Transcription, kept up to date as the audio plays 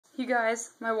You guys,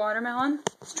 my watermelon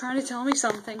is trying to tell me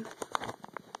something.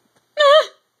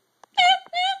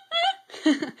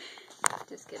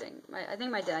 Just kidding. I think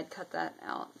my dad cut that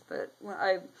out, but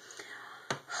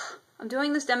I'm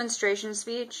doing this demonstration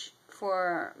speech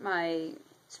for my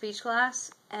speech class,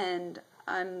 and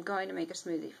I'm going to make a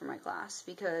smoothie for my class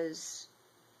because,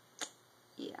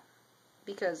 yeah,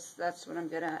 because that's what I'm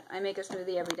good at. I make a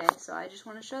smoothie every day, so I just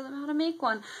want to show them how to make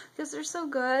one because they're so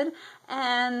good.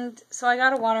 And so I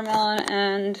got a watermelon,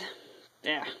 and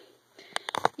yeah.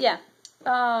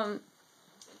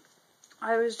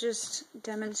 I was just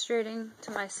demonstrating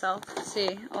to myself.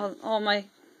 See, all my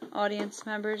audience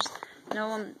members, no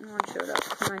one showed up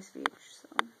for my speech, so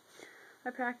I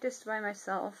practiced by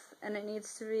myself, and it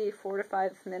needs to be 4 to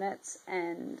 5 minutes,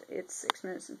 and it's 6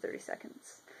 minutes and 30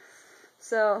 seconds.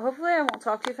 So hopefully I won't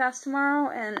talk too fast tomorrow,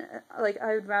 and like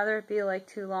I would rather it be like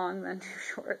too long than too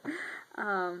short.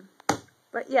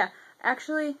 But yeah,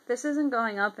 actually this isn't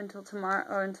going up until tomorrow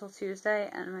or until Tuesday,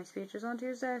 and my speech is on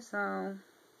Tuesday, so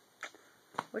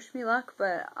wish me luck,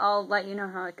 but I'll let you know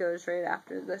how it goes right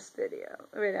after this video,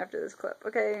 right after this clip,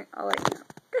 okay? I'll let you know.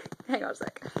 Hang on a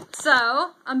sec.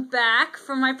 So, I'm back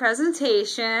from my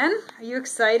presentation. Are you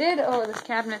excited? Oh, this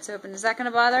cabinet's open. Is that going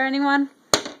to bother anyone?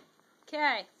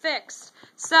 Okay, fixed.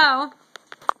 So,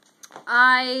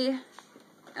 I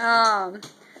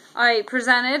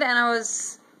presented, and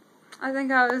I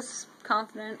think I was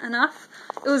confident enough.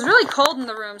 It was really cold in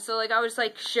the room, so like I was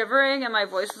like shivering, and my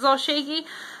voice was all shaky.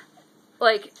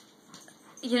 Like,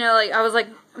 you know, like, I was like,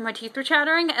 my teeth were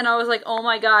chattering, and I was like, oh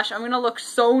my gosh, I'm gonna look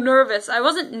so nervous. I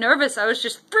wasn't nervous, I was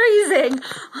just freezing.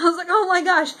 I was like, oh my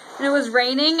gosh. And it was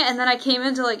raining, and then I came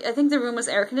into, like, I think the room was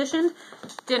air conditioned.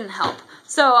 Didn't help.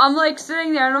 So I'm, like,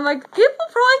 sitting there, and I'm like, people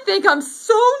probably think I'm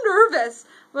so nervous.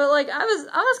 But, like, I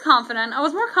was confident. I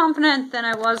was more confident than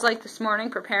I was, like, this morning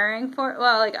preparing for it.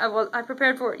 Well, like, I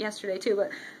prepared for it yesterday, too,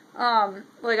 but,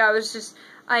 like,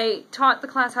 I taught the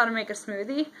class how to make a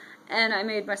smoothie. And I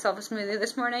made myself a smoothie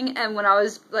this morning, and when I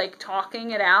was, like,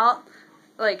 talking it out,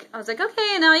 like, I was like,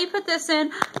 okay, now you put this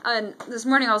in, and this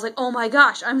morning I was like, oh my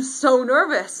gosh, I'm so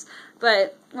nervous,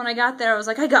 but when I got there, I was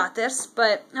like, I got this,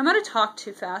 but I'm gonna talk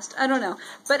too fast, I don't know,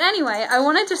 but anyway, I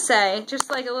wanted to say, just,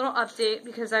 like, a little update,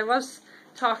 because I was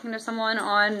talking to someone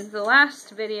on the last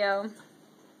video,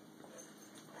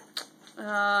 2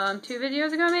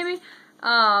 videos ago, maybe,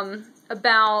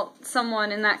 about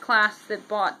someone in that class that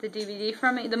bought the DVD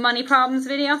from me, the money problems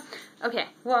video. Okay,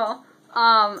 well,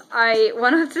 I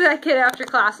went up to that kid after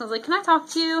class and I was like, can I talk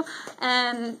to you?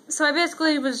 And so I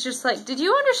basically was just like, did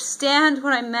you understand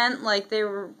what I meant? Like, they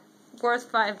were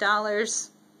worth $5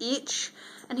 each?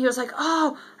 And he was like,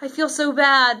 oh, I feel so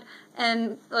bad.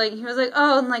 And, like, he was like,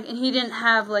 oh, and he didn't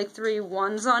have, like, 3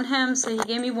 ones on him, so he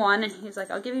gave me 1, and he's like,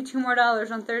 I'll give you $2 more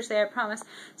on Thursday, I promise.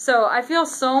 So, I feel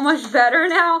so much better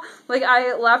now. Like,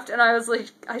 I left, and I was like,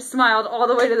 I smiled all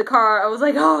the way to the car. I was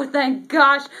like, oh, thank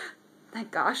gosh. Thank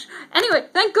gosh. Anyway,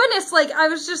 thank goodness, like, I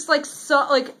was just, like, so,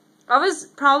 like, I was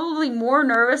probably more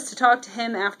nervous to talk to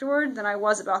him afterward than I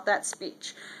was about that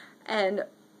speech. And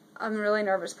I'm really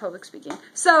nervous public speaking.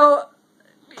 So,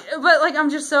 but, like, I'm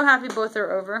just so happy both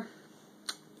are over.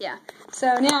 Yeah. So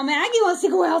now Maggie wants to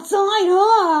go outside.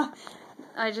 Oh!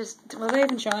 Was I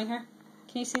even showing her?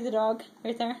 Can you see the dog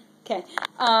right there? Okay.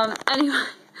 Anyway,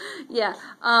 yeah.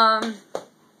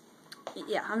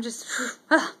 Yeah, I'm just,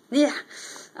 yeah.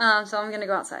 So I'm gonna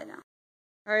go outside now.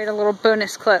 Alright, a little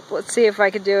bonus clip. Let's see if I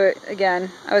could do it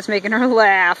again. I was making her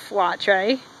laugh. Watch,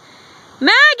 right?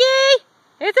 Maggie!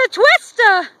 It's a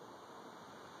twister!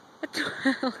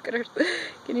 Look at her.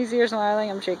 Can you see her smiling?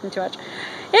 I'm shaking too much.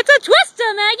 It's a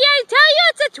twister, Maggie! I tell you,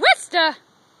 it's a twister!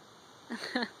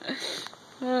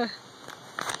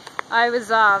 I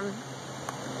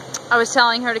was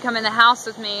telling her to come in the house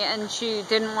with me, and she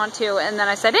didn't want to, and then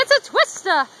I said, it's a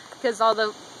twister! Because all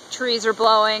the trees are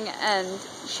blowing, and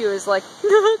she was like,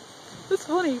 that's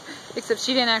funny. Except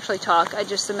she didn't actually talk. I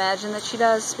just imagine that she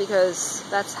does, because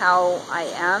that's how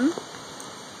I am.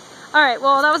 Alright,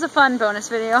 well, that was a fun bonus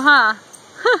video, huh?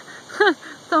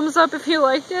 Thumbs up if you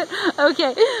liked it.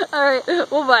 Okay, alright,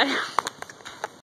 well, bye.